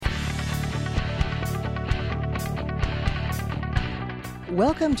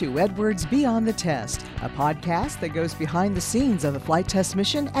Welcome to Edwards Beyond the Test, a podcast that goes behind the scenes of the flight test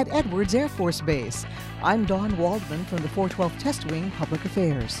mission at Edwards Air Force Base. I'm Dawn Waldman from the 412 Test Wing Public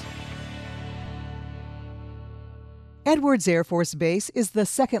Affairs. Edwards Air Force Base is the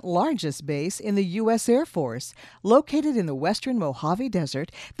second largest base in the U.S. Air Force. Located in the western Mojave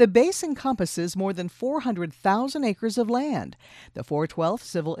Desert, the base encompasses more than 400,000 acres of land. The 412th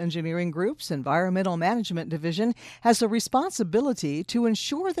Civil Engineering Group's Environmental Management Division has a responsibility to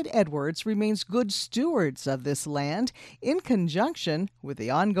ensure that Edwards remains good stewards of this land in conjunction with the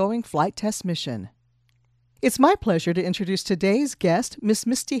ongoing flight test mission. It's my pleasure to introduce today's guest, Miss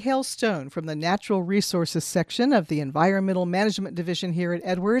Misty Hailstone from the Natural Resources section of the Environmental Management Division here at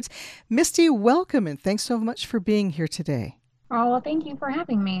Edwards. Misty, welcome and thanks so much for being here today. Oh, well, thank you for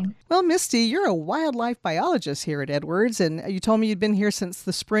having me. Well, Misty, you're a wildlife biologist here at Edwards, and you told me you'd been here since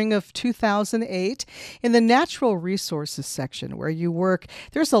the spring of 2008. In the Natural Resources section where you work,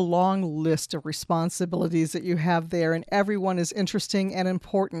 there's a long list of responsibilities that you have there, and everyone is interesting and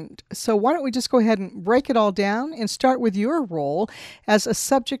important. So why don't we just go ahead and break it all down and start with your role as a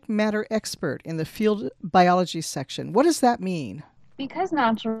subject matter expert in the field biology section. What does that mean? Because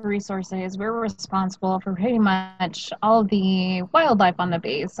Natural Resources, we're responsible for pretty much all the wildlife on the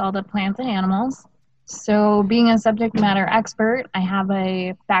base, all the plants and animals. So being a subject matter expert, I have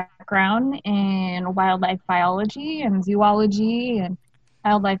a background in wildlife biology and zoology and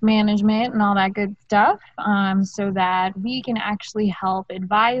wildlife management and all that good stuff, so that we can actually help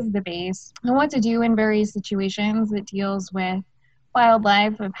advise the base on what to do in various situations that deals with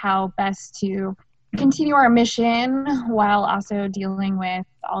wildlife, of how best to continue our mission while also dealing with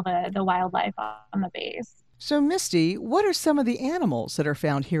all the wildlife on the base. So, Misty, what are some of the animals that are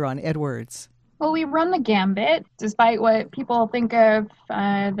found here on Edwards? Well, we run the gambit, despite what people think of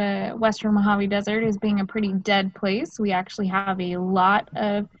the Western Mojave Desert as being a pretty dead place. We actually have a lot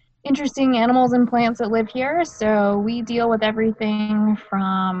of interesting animals and plants that live here. So we deal with everything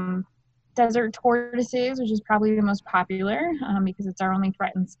from desert tortoises, which is probably the most popular because it's our only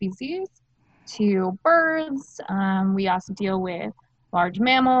threatened species, to birds. We also deal with large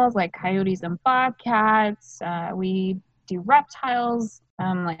mammals like coyotes and bobcats. We do reptiles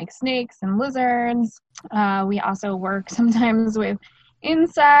like snakes and lizards. We also work sometimes with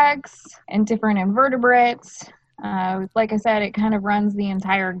insects and different invertebrates. Like I said, it kind of runs the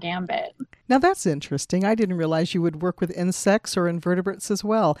entire gambit. Now that's interesting. I didn't realize you would work with insects or invertebrates as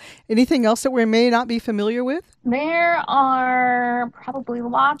well. Anything else that we may not be familiar with? There are probably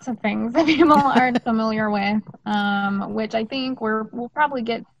lots of things that people aren't familiar with, which I think we'll probably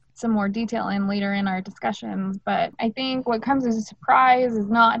get some more detail in later in our discussions. But I think what comes as a surprise is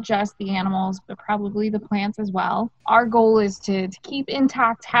not just the animals, but probably the plants as well. Our goal is to keep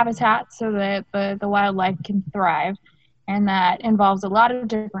intact habitat so that the wildlife can thrive. And that involves a lot of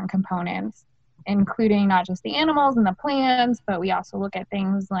different components, including not just the animals and the plants, but we also look at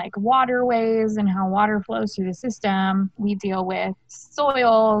things like waterways and how water flows through the system. We deal with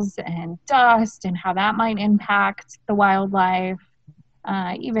soils and dust and how that might impact the wildlife.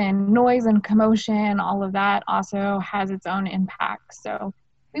 Even noise and commotion, all of that also has its own impact. So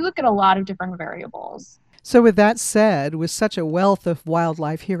we look at a lot of different variables. So with that said, with such a wealth of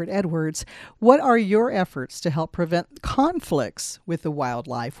wildlife here at Edwards, what are your efforts to help prevent conflicts with the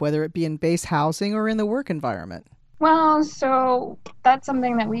wildlife, whether it be in base housing or in the work environment? Well, so that's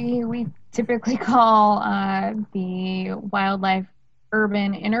something that we typically call the wildlife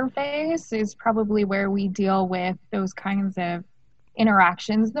urban interface, is probably where we deal with those kinds of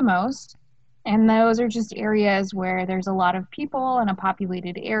interactions the most. And those are just areas where there's a lot of people in a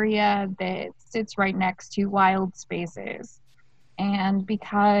populated area that sits right next to wild spaces. And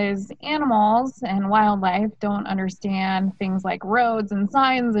because animals and wildlife don't understand things like roads and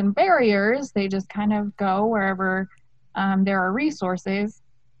signs and barriers, they just kind of go wherever there are resources.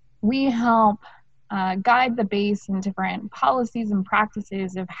 We help guide the base in different policies and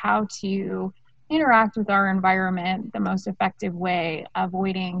practices of how to interact with our environment the most effective way,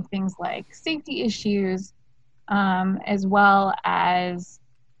 avoiding things like safety issues, as well as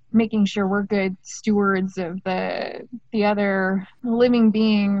making sure we're good stewards of the other living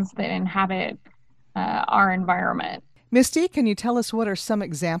beings that inhabit our environment. Misty, can you tell us what are some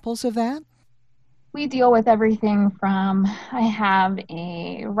examples of that? We deal with everything from, I have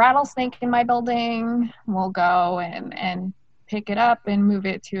a rattlesnake in my building, we'll go and pick it up and move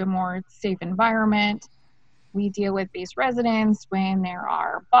it to a more safe environment. We deal with base residents when there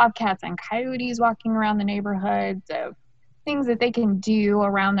are bobcats and coyotes walking around the neighborhoods, of things that they can do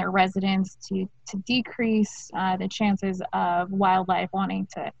around their residents to decrease the chances of wildlife wanting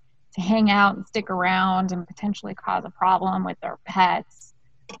to to hang out and stick around and potentially cause a problem with their pets,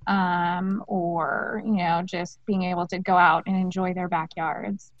 or just being able to go out and enjoy their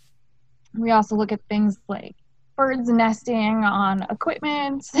backyards. We also look at things like birds nesting on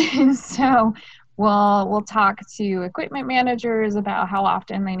equipment. So we'll talk to equipment managers about how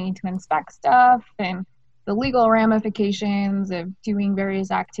often they need to inspect stuff and the legal ramifications of doing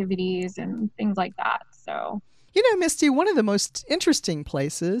various activities and things like that. So, Misty, one of the most interesting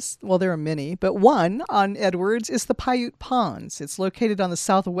places, well, there are many, but one on Edwards is the Paiute Ponds. It's located on the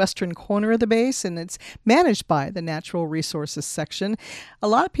southwestern corner of the base, and it's managed by the Natural Resources section. A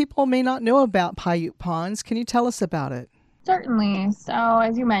lot of people may not know about Paiute Ponds. Can you tell us about it? Certainly. So,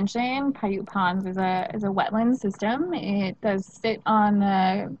 as you mentioned, Paiute Ponds is a wetland system. It does sit on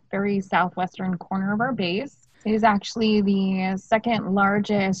the very southwestern corner of our base. It is actually the second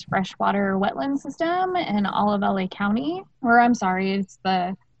largest freshwater wetland system in all of LA County. Or, I'm sorry, it's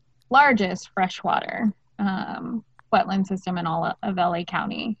the largest freshwater wetland system in all of LA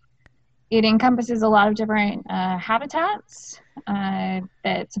County. It encompasses a lot of different habitats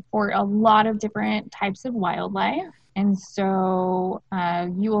that support a lot of different types of wildlife. And so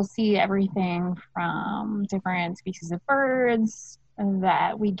you will see everything from different species of birds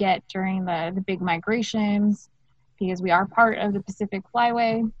that we get during the big migrations, because we are part of the Pacific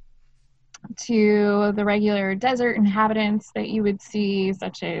Flyway, to the regular desert inhabitants that you would see,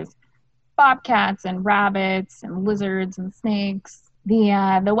 such as bobcats and rabbits and lizards and snakes. The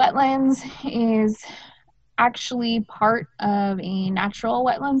wetlands is actually part of a natural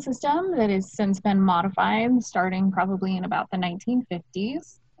wetland system that has since been modified, starting probably in about the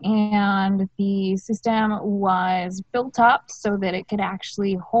 1950s. And the system was built up so that it could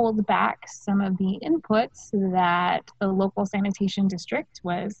actually hold back some of the inputs that the local sanitation district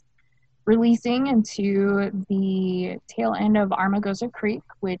was releasing into the tail end of Armagosa Creek,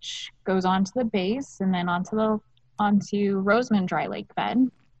 which goes onto the base and then onto Roseman Dry Lake bed.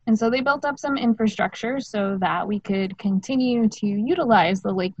 And so they built up some infrastructure so that we could continue to utilize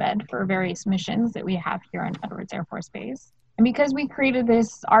the lake bed for various missions that we have here on Edwards Air Force Base. And because we created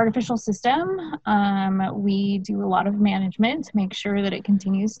this artificial system, we do a lot of management to make sure that it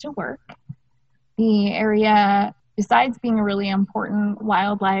continues to work. The area, besides being a really important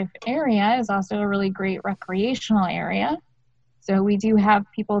wildlife area, is also a really great recreational area. So we do have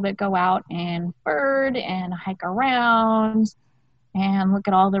people that go out and bird and hike around and look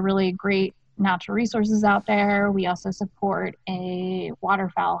at all the really great natural resources out there. We also support a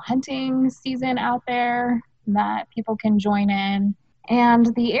waterfowl hunting season out there that people can join in. And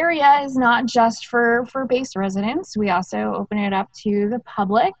the area is not just for base residents. We also open it up to the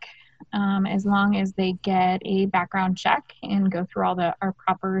public, as long as they get a background check and go through all our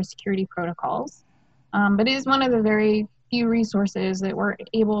proper security protocols. But it is one of the very few resources that we're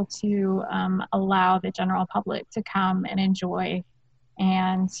able to allow the general public to come and enjoy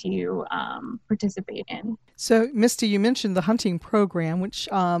and to participate in. So, Misty, you mentioned the hunting program, which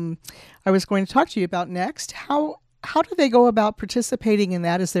I was going to talk to you about next. How do they go about participating in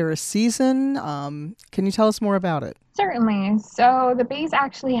that? Is there a season? Can you tell us more about it? Certainly. So the base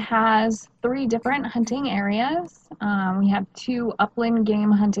actually has 3 different hunting areas. We have 2 upland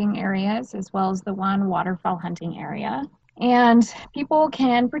game hunting areas, as well as the 1 waterfowl hunting area. And people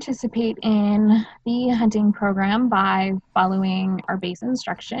can participate in the hunting program by following our base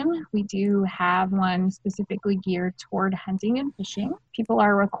instruction. We do have one specifically geared toward hunting and fishing. People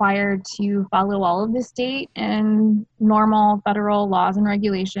are required to follow all of the state and normal federal laws and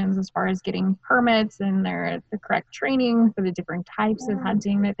regulations as far as getting permits and the correct training for the different types of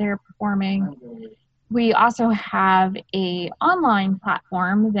hunting that they're performing. We also have an online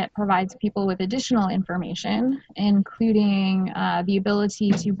platform that provides people with additional information, including the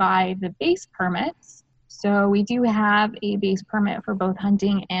ability to buy the base permits. So we do have a base permit for both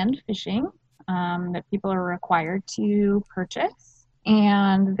hunting and fishing that people are required to purchase.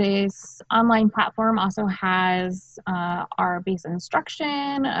 And this online platform also has our base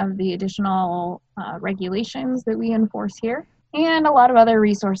instruction of the additional regulations that we enforce here, and a lot of other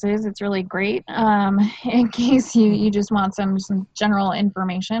resources. It's really great in case you just want some general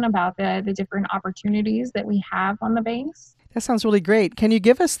information about the different opportunities that we have on the base. That sounds really great. Can you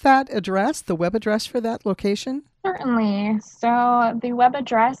give us that address, the web address for that location? Certainly. So the web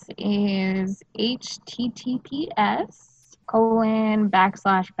address is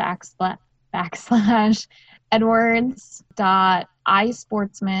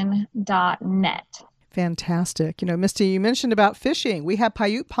Fantastic. Misty, you mentioned about fishing. We have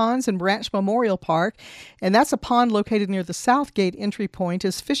Paiute Ponds and Branch Memorial Park, and that's a pond located near the South Gate entry point.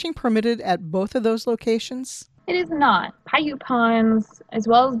 Is fishing permitted at both of those locations? It is not. Paiute ponds, as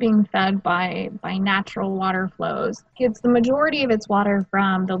well as being fed by natural water flows, gets the majority of its water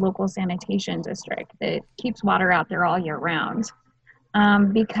from the local sanitation district that keeps water out there all year round.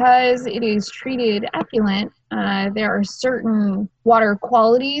 Because it is treated effluent, there are certain water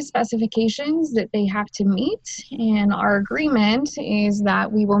quality specifications that they have to meet. And our agreement is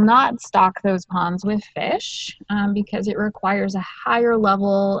that we will not stock those ponds with fish because it requires a higher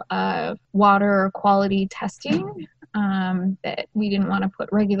level of water quality testing that we didn't want to put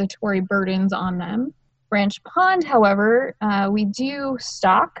regulatory burdens on them. Branch Pond, however, we do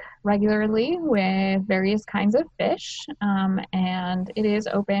stock regularly with various kinds of fish, and it is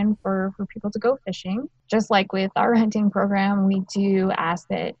open for people to go fishing. Just like with our hunting program, we do ask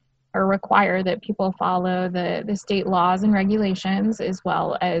that or require that people follow the state laws and regulations, as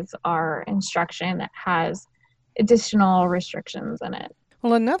well as our instruction that has additional restrictions in it.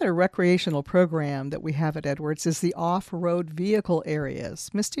 Well, another recreational program that we have at Edwards is the off-road vehicle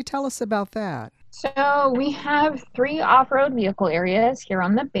areas. Misty, tell us about that. So we have 3 off-road vehicle areas here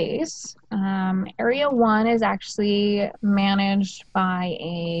on the base. Area 1 is actually managed by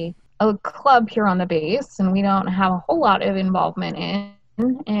a club here on the base, and we don't have a whole lot of involvement in.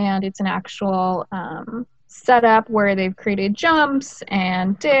 And it's an actual setup where they've created jumps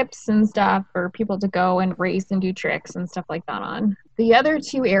and dips and stuff for people to go and race and do tricks and stuff like that on. The other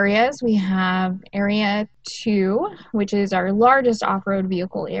 2 areas, we have Area 2, which is our largest off-road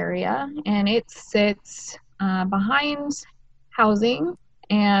vehicle area, and it sits behind housing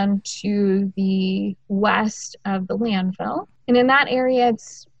and to the west of the landfill. And in that area,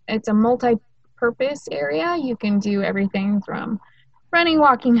 it's a multi-purpose area. You can do everything from running,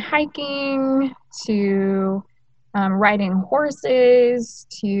 walking, hiking, to riding horses,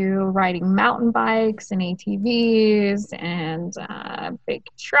 to riding mountain bikes and ATVs and big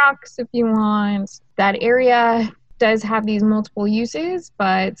trucks if you want. That area does have these multiple uses,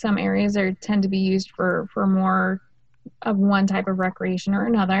 but some areas tend to be used for more of one type of recreation or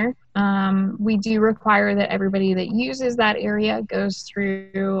another. We do require that everybody that uses that area goes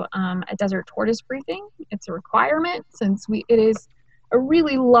through a desert tortoise briefing. It's a requirement since it is a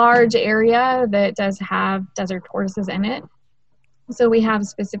really large area that does have desert tortoises in it. So we have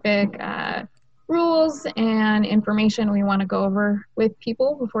specific rules and information we want to go over with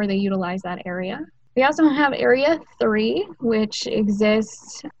people before they utilize that area. We also have Area 3, which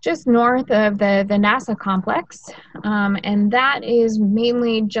exists just north of the NASA complex, and that is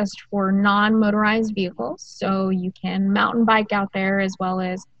mainly just for non-motorized vehicles. So you can mountain bike out there as well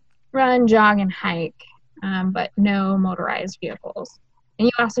as run, jog, and hike, but no motorized vehicles. And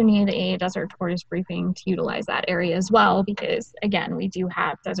you also need a desert tortoise briefing to utilize that area as well because, again, we do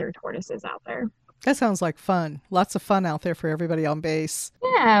have desert tortoises out there. That sounds like fun. Lots of fun out there for everybody on base.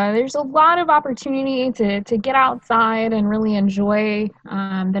 Yeah, there's a lot of opportunity to get outside and really enjoy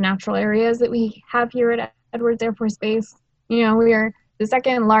the natural areas that we have here at Edwards Air Force Base. You know, we are the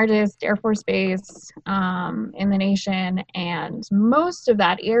second largest Air Force Base in the nation, and most of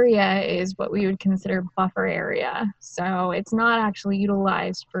that area is what we would consider buffer area. So it's not actually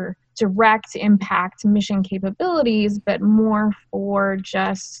utilized for direct impact mission capabilities, but more for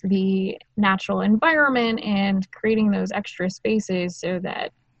just the natural environment and creating those extra spaces so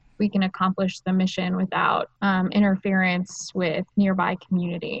that we can accomplish the mission without interference with nearby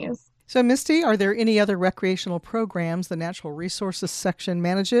communities. So, Misty, are there any other recreational programs the Natural Resources section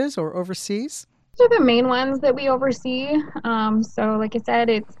manages or oversees? Those are the main ones that we oversee. So, like I said,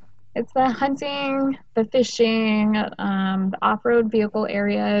 it's the hunting, the fishing, the off-road vehicle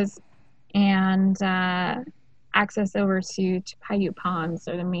areas, and access over to Paiute ponds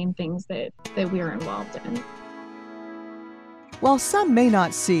are the main things that we are involved in. While some may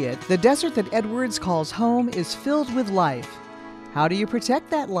not see it, the desert that Edwards calls home is filled with life. How do you protect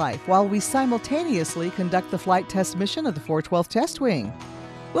that life while we simultaneously conduct the flight test mission of the 412th Test Wing?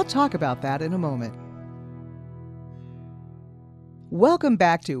 We'll talk about that in a moment. Welcome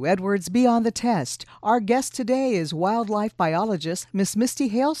back to Edwards Beyond the Test. Our guest today is wildlife biologist Miss Misty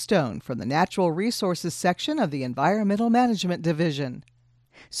Hailstone from the Natural Resources section of the Environmental Management Division.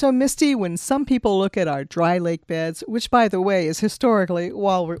 So, Misty, when some people look at our dry lake beds, which, by the way, is historically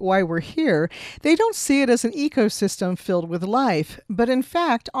why we're here, they don't see it as an ecosystem filled with life. But in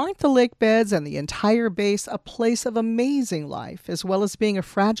fact, aren't the lake beds and the entire base a place of amazing life, as well as being a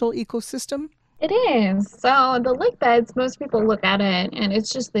fragile ecosystem? It is. So the lake beds, most people look at it and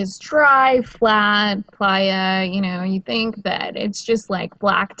it's just this dry, flat playa. You know, you think that it's just like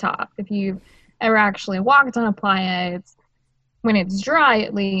blacktop. If you've ever actually walked on a playa, when it's dry,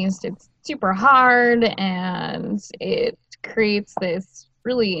 at least, it's super hard and it creates this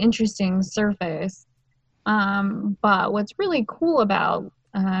really interesting surface. But what's really cool about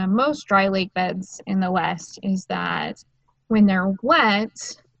most dry lake beds in the West is that when they're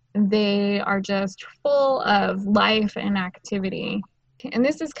wet, they are just full of life and activity. And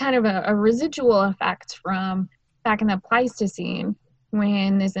this is kind of a residual effect from back in the Pleistocene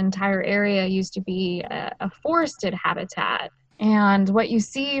when this entire area used to be a forested habitat. And what you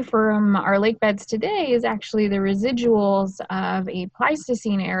see from our lake beds today is actually the residuals of a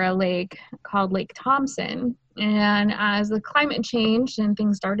Pleistocene era lake called Lake Thompson. And as the climate changed and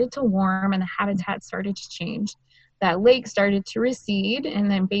things started to warm and the habitat started to change, that lake started to recede. And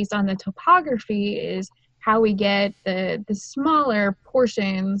then based on the topography is how we get the smaller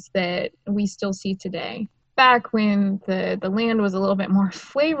portions that we still see today. Back when the land was a little bit more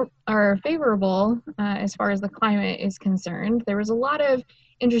favorable as far as the climate is concerned, there was a lot of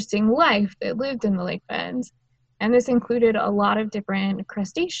interesting life that lived in the lake beds. And this included a lot of different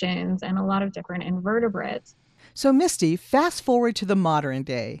crustaceans and a lot of different invertebrates. So, Misty, fast forward to the modern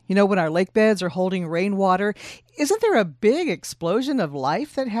day. When our lake beds are holding rainwater, isn't there a big explosion of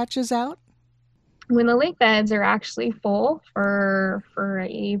life that hatches out? When the lake beds are actually full for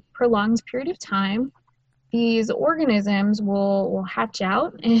a prolonged period of time, these organisms will hatch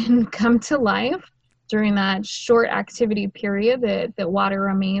out and come to life during that short activity period that water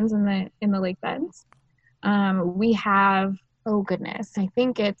remains in the lake beds. We have, oh goodness, I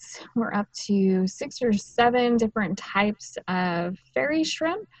think we're up to 6 or 7 different types of fairy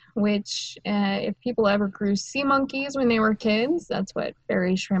shrimp, which if people ever grew sea monkeys when they were kids, that's what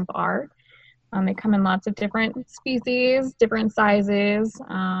fairy shrimp are. They come in lots of different species, different sizes,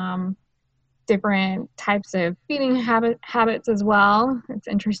 different types of feeding habits as well. It's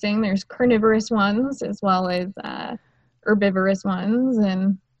interesting. There's carnivorous ones as well as herbivorous ones,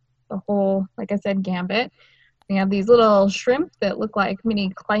 and the whole, like I said, gambit. We have these little shrimp that look like mini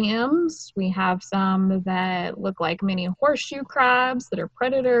clams. We have some that look like mini horseshoe crabs that are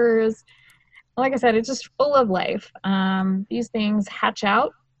predators. Like I said, it's just full of life. These things hatch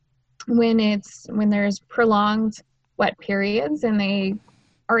out when there's prolonged wet periods, and they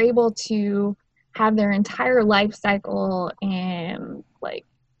are able to have their entire life cycle in like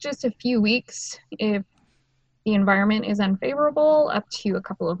just a few weeks if the environment is unfavorable, up to a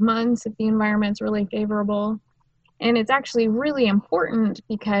couple of months if the environment's really favorable. And it's actually really important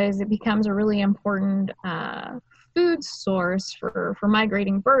because it becomes a really important food source for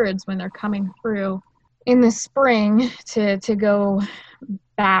migrating birds when they're coming through in the spring to go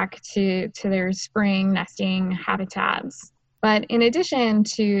back to their spring nesting habitats. But in addition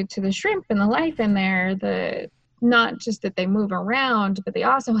to the shrimp and the life in there, not just that they move around, but they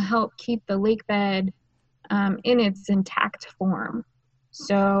also help keep the lake bed in its intact form.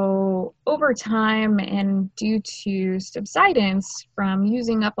 So over time and due to subsidence from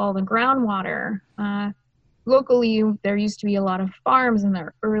using up all the groundwater, locally there used to be a lot of farms in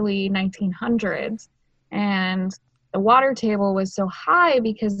the early 1900s, and the water table was so high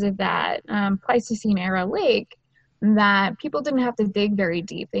because of that Pleistocene era lake that people didn't have to dig very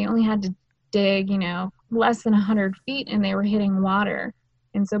deep. They only had to dig, less than 100 feet and they were hitting water.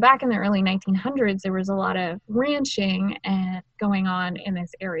 And so back in the early 1900s, there was a lot of ranching going on in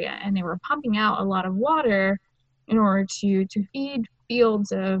this area, and they were pumping out a lot of water in order to feed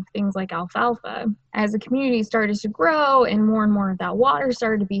fields of things like alfalfa. As the community started to grow and more of that water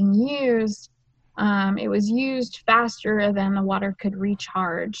started being used, it was used faster than the water could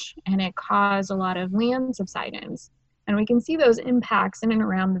recharge, and it caused a lot of land subsidence. And we can see those impacts in and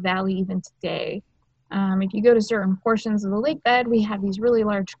around the valley even today. If you go to certain portions of the lake bed, we have these really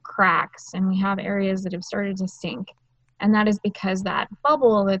large cracks, and we have areas that have started to sink. And that is because that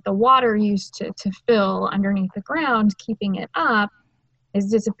bubble that the water used to fill underneath the ground, keeping it up, has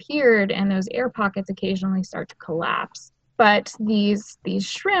disappeared, and those air pockets occasionally start to collapse. But these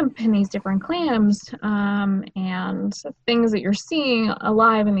shrimp and these different clams and things that you're seeing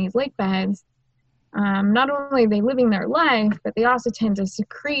alive in these lake beds, not only are they living their life, but they also tend to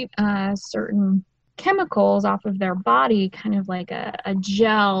secrete certain chemicals off of their body, kind of like a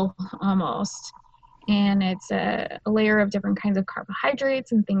gel almost. And it's a layer of different kinds of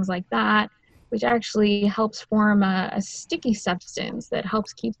carbohydrates and things like that, which actually helps form a sticky substance that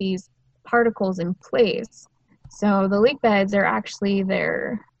helps keep these particles in place. So the lake beds are actually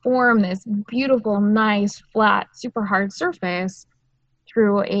form this beautiful, nice, flat, super hard surface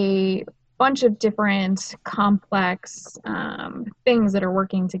through a bunch of different complex things that are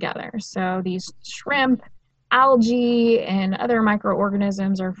working together. So these shrimp, algae, and other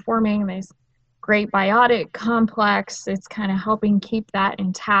microorganisms are forming this great biotic complex. It's kind of helping keep that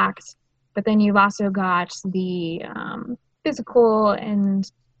intact. But then you've also got the physical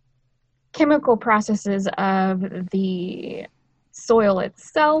and chemical processes of the soil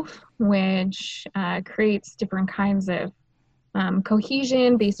itself, which creates different kinds of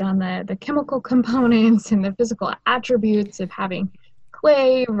cohesion based on the chemical components and the physical attributes of having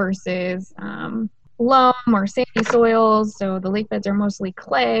clay versus loam or sandy soils. So the lake beds are mostly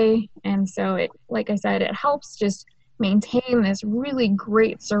clay. And so it, like I said, it helps just maintain this really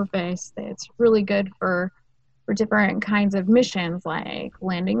great surface that's really good for different kinds of missions like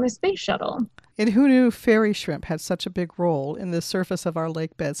landing the space shuttle. And who knew fairy shrimp had such a big role in the surface of our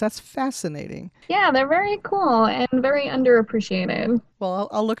lake beds? That's fascinating. Yeah, they're very cool and very underappreciated. Well,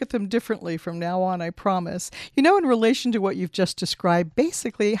 I'll look at them differently from now on, I promise. You know, in relation to what you've just described,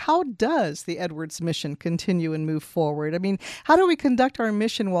 basically, how does the Edwards mission continue and move forward? I mean, how do we conduct our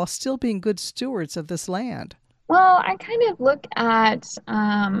mission while still being good stewards of this land? Well, I kind of look at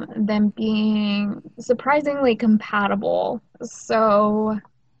them being surprisingly compatible. So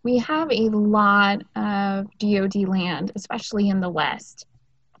we have a lot of DoD land, especially in the West.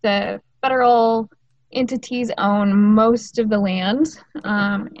 The federal entities own most of the land,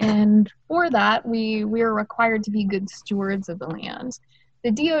 and for that, we are required to be good stewards of the land.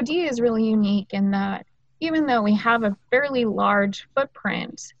 The DoD is really unique in that even though we have a fairly large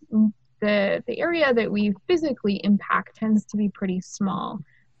footprint, the area that we physically impact tends to be pretty small.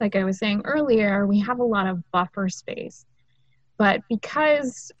 Like I was saying earlier, we have a lot of buffer space. But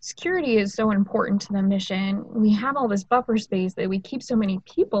because security is so important to the mission, we have all this buffer space that we keep so many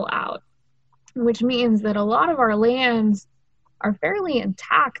people out, which means that a lot of our lands are fairly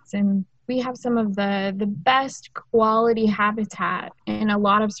intact, and we have some of the best quality habitat in a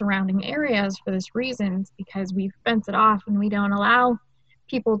lot of surrounding areas for this reason, because we fence it off and we don't allow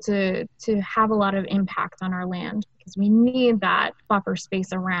people to have a lot of impact on our land because we need that buffer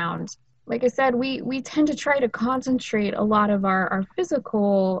space around. Like I said, we tend to try to concentrate a lot of our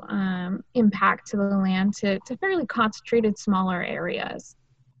physical impact to the land to fairly concentrated smaller areas.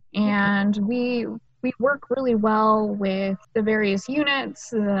 And we work really well with the various units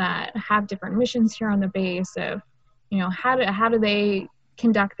that have different missions here on the base of, you know, how do they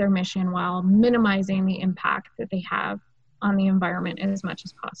conduct their mission while minimizing the impact that they have on the environment as much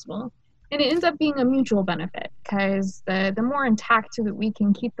as possible. And it ends up being a mutual benefit because the more intact that we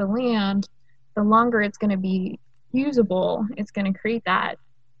can keep the land, the longer it's going to be usable. It's going to create that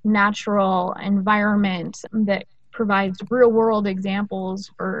natural environment that provides real world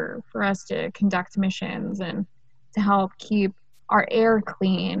examples for us to conduct missions and to help keep our air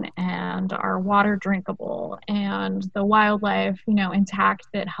clean and our water drinkable and the wildlife, you know, intact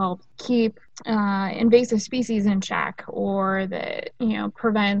that helps keep invasive species in check, or that, you know,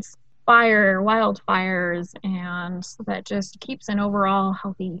 prevents wildfires, and that just keeps an overall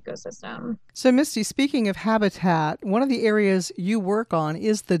healthy ecosystem. So, Misty, speaking of habitat, one of the areas you work on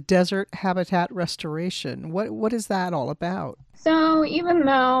is the desert habitat restoration. What is that all about? So even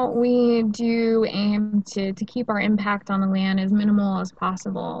though we do aim to keep our impact on the land as minimal as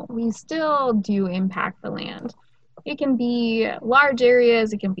possible, we still do impact the land. It can be large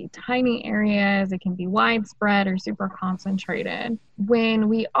areas, it can be tiny areas, it can be widespread or super concentrated. When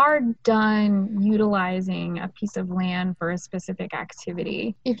we are done utilizing a piece of land for a specific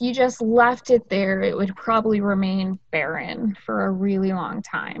activity, if you just left it there, it would probably remain barren for a really long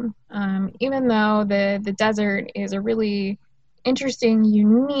time. Even though the desert is a really interesting,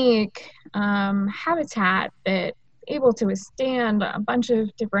 unique habitat that able to withstand a bunch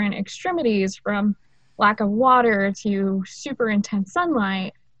of different extremities from lack of water to super intense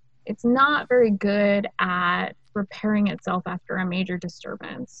sunlight, it's not very good at repairing itself after a major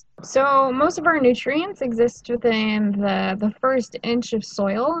disturbance. So most of our nutrients exist within the first inch of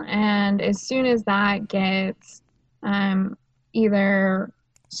soil, and as soon as that gets either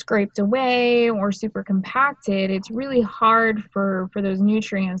scraped away or super compacted, it's really hard for those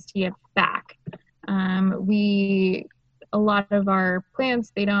nutrients to get back. A lot of our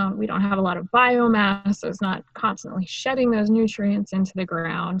plants, we don't have a lot of biomass, so it's not constantly shedding those nutrients into the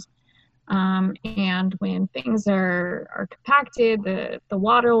ground. And when things are compacted, the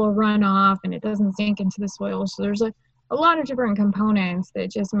water will run off and it doesn't sink into the soil. So there's a lot of different components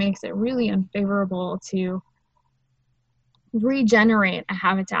that just makes it really unfavorable to regenerate a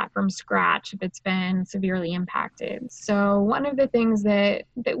habitat from scratch if it's been severely impacted. So one of the things that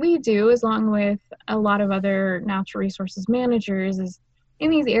we do, along with a lot of other natural resources managers, is in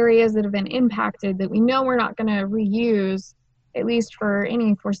these areas that have been impacted that we know we're not going to reuse, at least for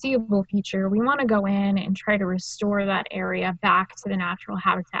any foreseeable future, we want to go in and try to restore that area back to the natural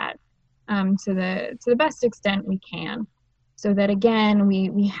habitat to the best extent we can. so that again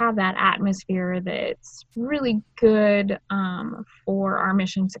we have that atmosphere that's really good for our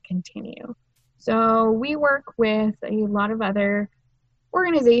mission to continue. So we work with a lot of other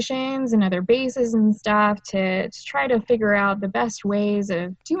organizations and other bases and stuff to try to figure out the best ways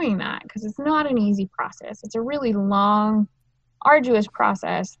of doing that, because it's not an easy process. It's a really long, arduous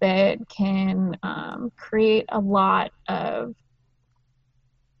process that can create a lot of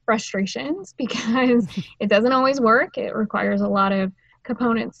frustrations because it doesn't always work. It requires a lot of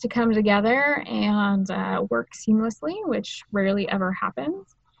components to come together and work seamlessly, which rarely ever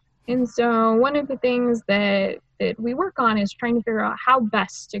happens. And so one of the things that we work on is trying to figure out how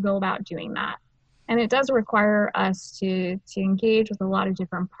best to go about doing that. And it does require us to engage with a lot of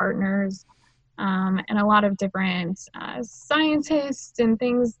different partners and a lot of different scientists and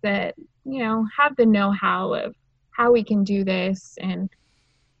things that, have the know-how of how we can do this. And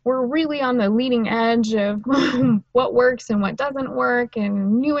we're really on the leading edge of what works and what doesn't work,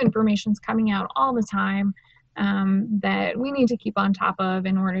 and new information's coming out all the time that we need to keep on top of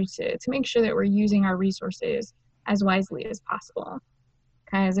in order to make sure that we're using our resources as wisely as possible.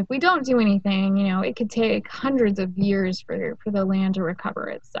 Because if we don't do anything, it could take hundreds of years for the land to recover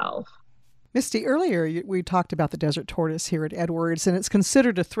itself. Misty, earlier we talked about the desert tortoise here at Edwards, and it's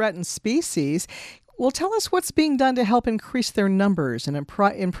considered a threatened species. Well, tell us what's being done to help increase their numbers and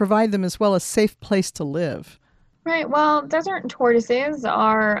provide them as well a safe place to live. Right. Well, desert tortoises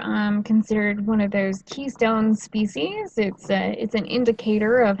are considered one of those keystone species. It's an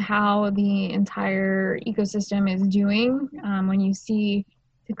indicator of how the entire ecosystem is doing. When you see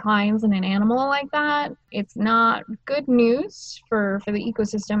declines in an animal like that, it's not good news for the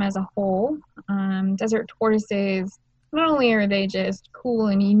ecosystem as a whole. Desert tortoises, not only are they just cool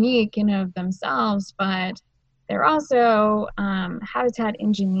and unique in of themselves, but they're also habitat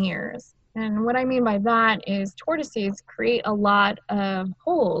engineers. And what I mean by that is tortoises create a lot of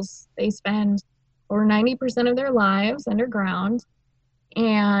holes. They spend over 90% of their lives underground.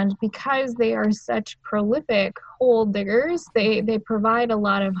 And because they are such prolific hole diggers, they provide a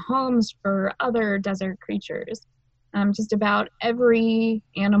lot of homes for other desert creatures. Just about every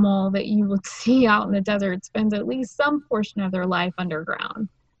animal that you would see out in the desert spends at least some portion of their life underground,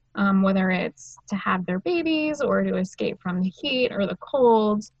 whether it's to have their babies or to escape from the heat or the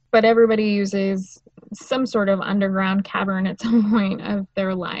cold. But everybody uses some sort of underground cavern at some point of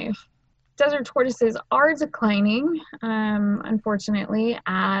their life. Desert tortoises are declining, unfortunately,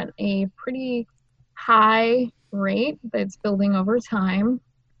 at a pretty high rate that's building over time.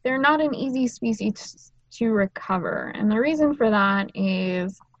 They're not an easy species to recover, and the reason for that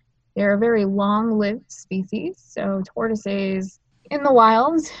is they're a very long-lived species. So tortoises in the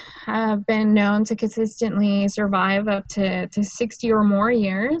wild have been known to consistently survive up to 60 or more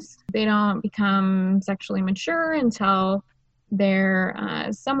years. They don't become sexually mature until they're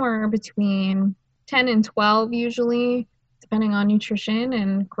somewhere between 10 and 12 usually, depending on nutrition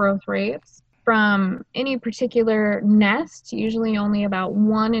and growth rates. From any particular nest, usually only about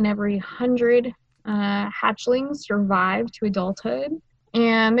 1 in every 100 hatchlings survive to adulthood.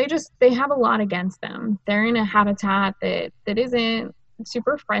 And they have a lot against them. They're in a habitat that isn't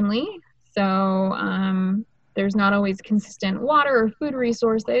super friendly. So there's not always consistent water or food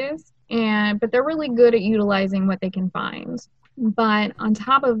resources, but they're really good at utilizing what they can find. But on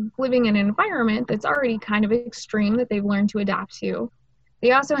top of living in an environment that's already kind of extreme that they've learned to adapt to,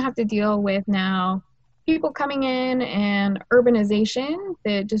 they also have to deal with now people coming in and urbanization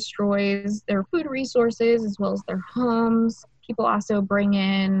that destroys their food resources as well as their homes. People also bring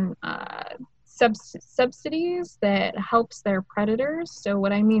in subsidies that helps their predators. So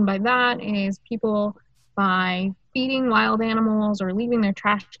what I mean by that is people, by feeding wild animals or leaving their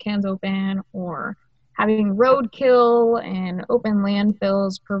trash cans open or having roadkill and open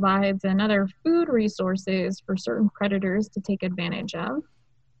landfills, provides another food resources for certain predators to take advantage of.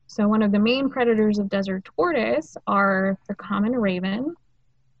 So one of the main predators of desert tortoise are the common raven.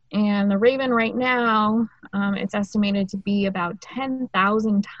 And the raven right now, it's estimated to be about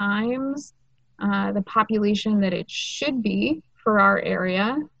 10,000 times the population that it should be for our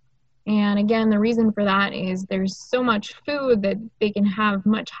area. And again, the reason for that is there's so much food that they can have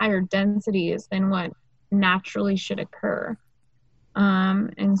much higher densities than what naturally should occur.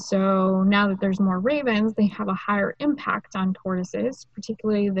 And so now that there's more ravens, they have a higher impact on tortoises,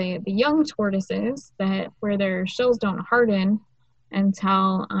 particularly the young tortoises where their shells don't harden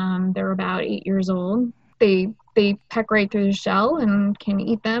until they're about 8 years old. They peck right through the shell and can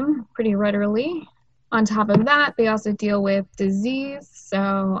eat them pretty readily. On top of that, they also deal with disease.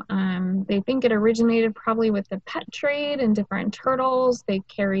 So they think it originated probably with the pet trade and different turtles. They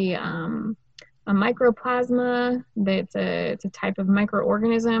carry a mycoplasma. It's a type of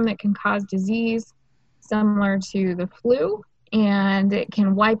microorganism that can cause disease similar to the flu, and it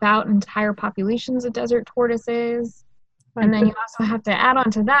can wipe out entire populations of desert tortoises. And then you also have to add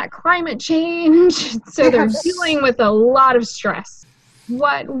on to that climate change. So they're dealing with a lot of stress.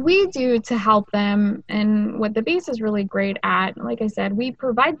 What we do to help them, and what the base is really great at, like I said, we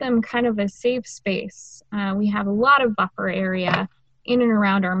provide them kind of a safe space. We have a lot of buffer area in and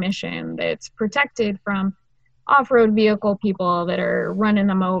around our mission that's protected from off-road vehicle people that are running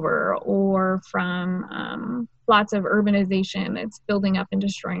them over, or from lots of urbanization that's building up and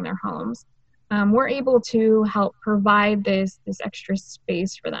destroying their homes. We're able to help provide this extra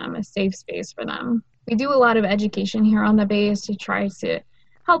space for them, a safe space for them. We do a lot of education here on the base to try to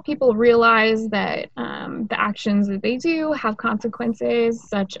help people realize that the actions that they do have consequences,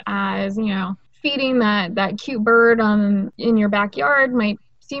 such as, feeding that cute bird in your backyard might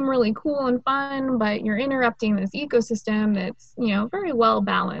seem really cool and fun, but you're interrupting this ecosystem that's, very well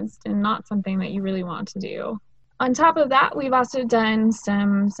balanced and not something that you really want to do. On top of that, we've also done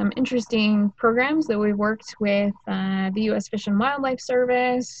some interesting programs that we've worked with the U.S. Fish and Wildlife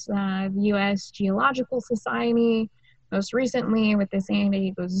Service, the U.S. Geological Society, most recently with the San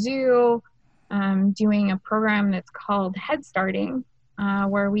Diego Zoo, doing a program that's called Head Starting,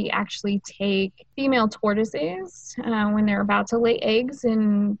 where we actually take female tortoises when they're about to lay eggs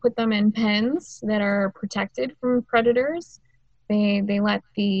and put them in pens that are protected from predators. They let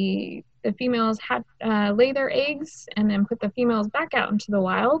the females lay their eggs and then put the females back out into the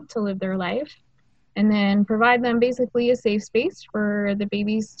wild to live their life, and then provide them basically a safe space for the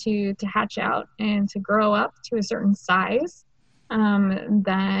babies to hatch out and to grow up to a certain size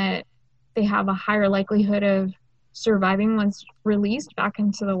that they have a higher likelihood of surviving once released back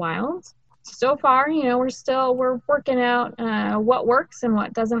into the wild. So far, we're working out what works and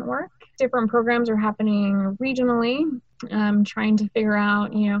what doesn't work. Different programs are happening regionally, trying to figure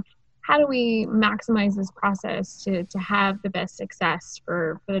out, how do we maximize this process to have the best success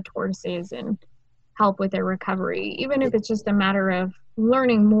for the tortoises and help with their recovery, even if it's just a matter of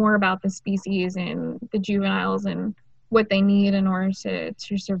learning more about the species and the juveniles and what they need in order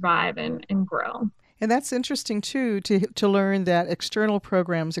to survive and grow. And that's interesting, too, to learn that external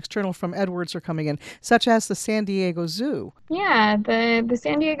programs, external from Edwards, are coming in, such as the San Diego Zoo. Yeah, the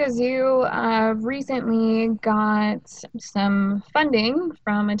San Diego Zoo recently got some funding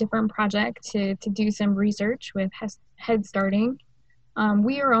from a different project to do some research with Head Starting.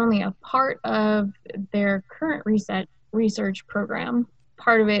 We are only a part of their current research program.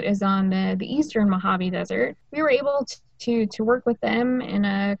 Part of it is on the eastern Mojave Desert. We were able to work with them in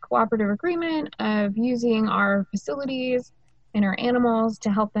a cooperative agreement of using our facilities and our animals to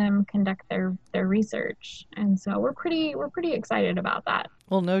help them conduct their research. And so we're pretty excited about that.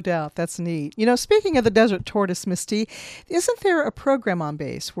 Well, no doubt. That's neat. Speaking of the desert tortoise, Misty, isn't there a program on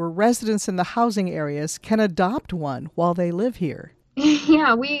base where residents in the housing areas can adopt one while they live here?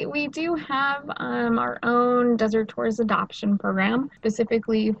 Yeah, we do have our own desert tortoise adoption program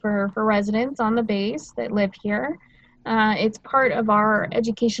specifically for residents on the base that live here. It's part of our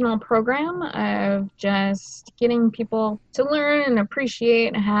educational program of just getting people to learn and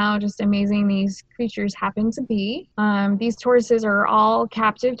appreciate how just amazing these creatures happen to be. These tortoises are all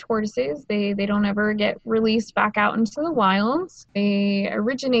captive tortoises. They don't ever get released back out into the wilds. They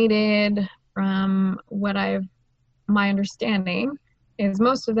originated from my understanding is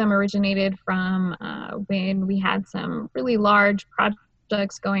most of them originated from when we had some really large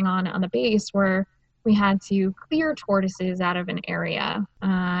projects going on the base where we had to clear tortoises out of an area.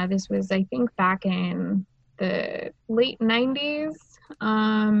 This was, I think, back in the late 90s.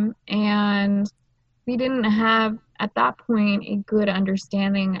 And we didn't have, at that point, a good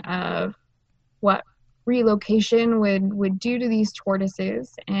understanding of what relocation would do to these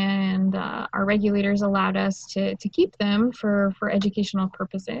tortoises, and our regulators allowed us to keep them for educational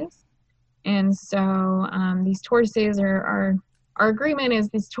purposes. And so these tortoises our agreement is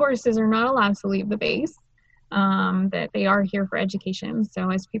these tortoises are not allowed to leave the base, that they are here for education. So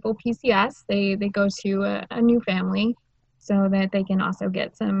as people PCS, they go to a new family so that they can also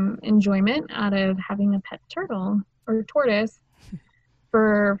get some enjoyment out of having a pet turtle or tortoise.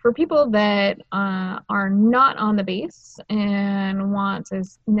 For people that are not on the base and want to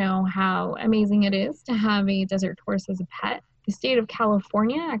know how amazing it is to have a desert tortoise as a pet, the state of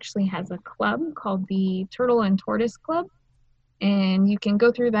California actually has a club called the Turtle and Tortoise Club, and you can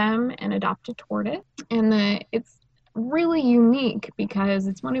go through them and adopt a tortoise. And it's really unique because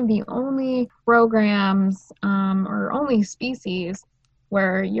it's one of the only programs or only species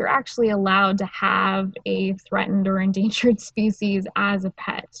where you're actually allowed to have a threatened or endangered species as a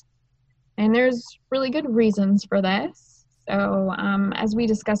pet. And there's really good reasons for this. So, as we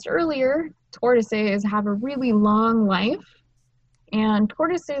discussed earlier, tortoises have a really long life, and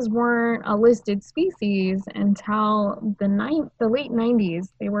tortoises weren't a listed species until the late 90s.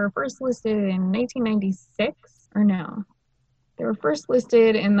 They were first listed in 1996, or no, they were first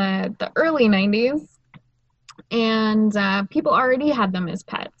listed in the early 90s, and people already had them as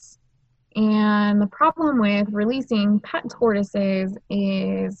pets. And the problem with releasing pet tortoises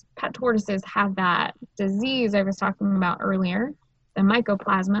is pet tortoises have that disease I was talking about earlier, the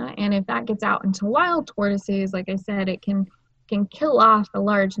mycoplasma. And if that gets out into wild tortoises, like I said, it can kill off a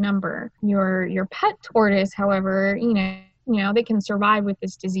large number. Your pet tortoise, however, they can survive with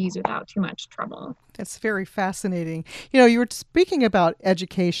this disease without too much trouble. That's very fascinating. You were speaking about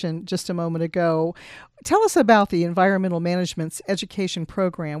education just a moment ago. Tell us about the Environmental Management's education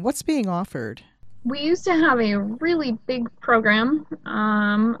program. What's being offered? We used to have a really big program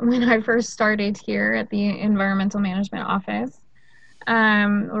when I first started here at the Environmental Management Office,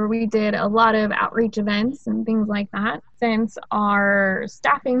 where we did a lot of outreach events and things like that. Since our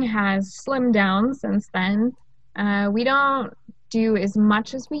staffing has slimmed down since then, we don't do as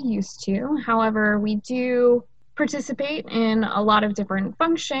much as we used to. However, we do participate in a lot of different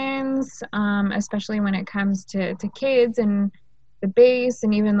functions, especially when it comes to kids and the base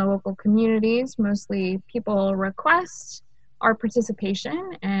and even the local communities. Mostly people request our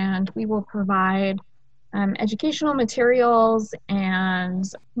participation, and we will provide educational materials, and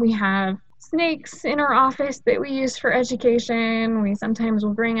we have snakes in our office that we use for education. We sometimes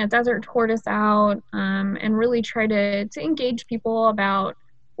will bring a desert tortoise out and really try to engage people about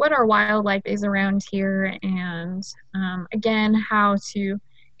what our wildlife is around here, and again, how to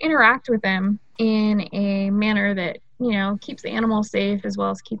interact with them in a manner that keeps the animals safe as well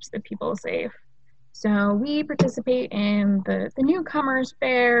as keeps the people safe. So we participate in the newcomers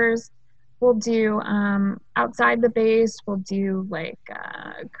fairs. We'll do outside the base, we'll do like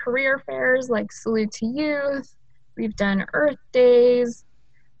career fairs like Salute to Youth. We've done Earth Days.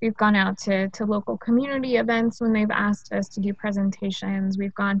 We've gone out to local community events when they've asked us to do presentations.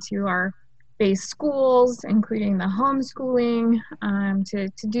 We've gone to our base schools, including the homeschooling,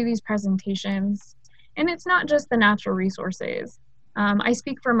 to do these presentations. And it's not just the natural resources. I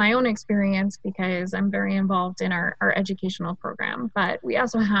speak from my own experience because I'm very involved in our educational program, but we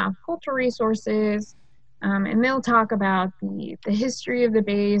also have cultural resources, and they'll talk about the history of the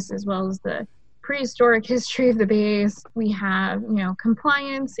base as well as the prehistoric history of the base. We have,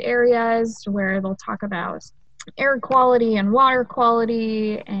 compliance areas where they'll talk about air quality and water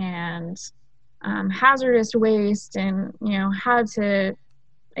quality and hazardous waste, and, how to,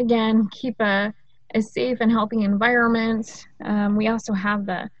 again, keep a safe and healthy environment. We also have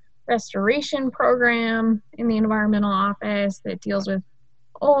the restoration program in the environmental office that deals with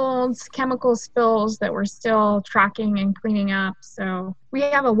old chemical spills that we're still tracking and cleaning up. So we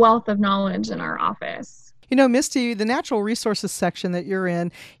have a wealth of knowledge in our office. Misty, the natural resources section that you're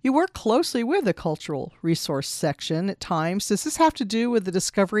in, you work closely with the cultural resource section at times. Does this have to do with the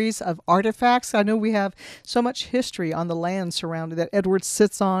discoveries of artifacts? I know we have so much history on the land surrounding that Edwards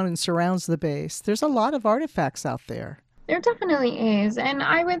sits on and surrounds the base. There's a lot of artifacts out there. There definitely is. And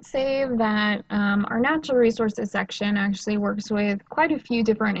I would say that our natural resources section actually works with quite a few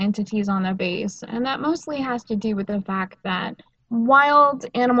different entities on the base. And that mostly has to do with the fact that wild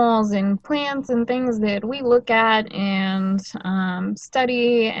animals and plants and things that we look at and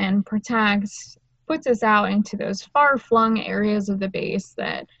study and protect puts us out into those far-flung areas of the base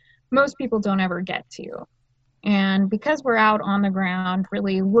that most people don't ever get to. And because we're out on the ground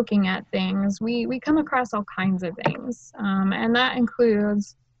really looking at things, we come across all kinds of things. And that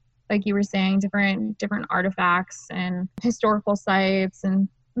includes, like you were saying, different artifacts and historical sites and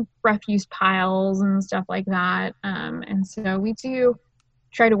refuse piles and stuff like that. And so we do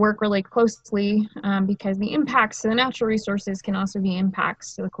try to work really closely because the impacts to the natural resources can also be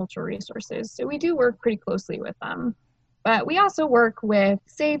impacts to the cultural resources. So we do work pretty closely with them. But we also work with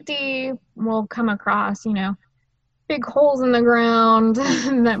safety. We'll come across, big holes in the ground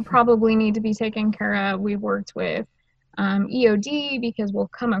that probably need to be taken care of. We've worked with EOD because we'll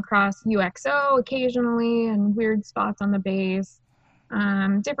come across UXO occasionally and weird spots on the base.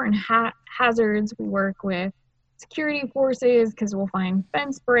 Different hazards. We work with security forces because we'll find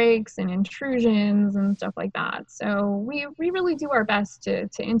fence breaks and intrusions and stuff like that. So we really do our best to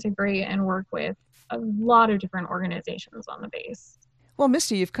integrate and work with a lot of different organizations on the base. Well,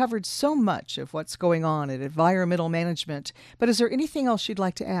 Misty, you've covered so much of what's going on at environmental management, but is there anything else you'd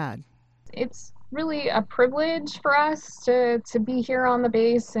like to add? It's really a privilege for us to be here on the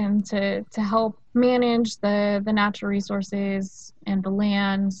base and to help manage the natural resources and the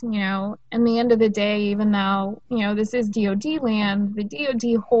land. In the end of the day, even though, this is DoD land, the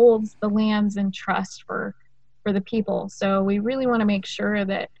DoD holds the lands in trust for the people. So we really want to make sure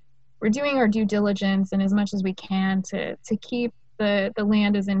that we're doing our due diligence and as much as we can to keep the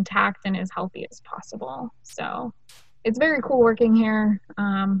land as intact and as healthy as possible. So it's very cool working here.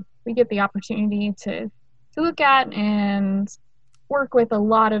 We get the opportunity to look at and work with a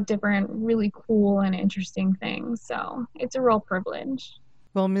lot of different really cool and interesting things. So it's a real privilege.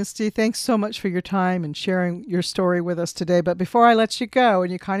 Well, Misty, thanks so much for your time and sharing your story with us today. But before I let you go,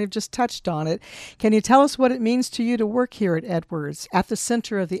 and you kind of just touched on it, can you tell us what it means to you to work here at Edwards, at the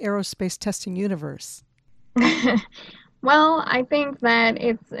center of the aerospace testing universe? Well, I think that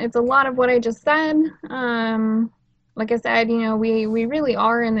it's a lot of what I just said. Like I said, we really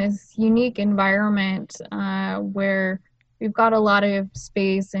are in this unique environment where we've got a lot of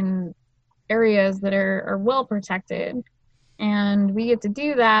space and areas that are well protected. And we get to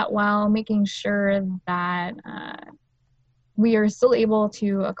do that while making sure that we are still able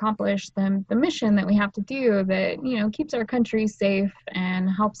to accomplish the mission that we have to do that, keeps our country safe and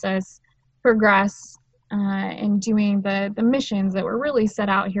helps us progress in doing the missions that we're really set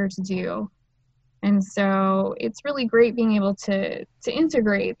out here to do. And so it's really great being able to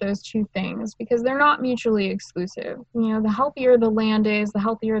integrate those two things because they're not mutually exclusive. The healthier the land is, the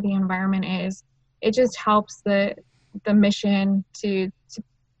healthier the environment is. It just helps the mission to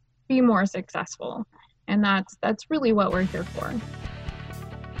be more successful. And that's really what we're here for.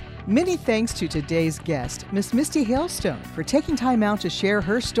 Many thanks to today's guest, Miss Misty Hailstone, for taking time out to share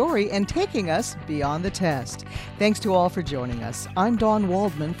her story and taking us beyond the test. Thanks to all for joining us. I'm Dawn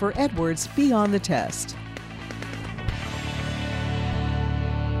Waldman for Edwards Beyond the Test.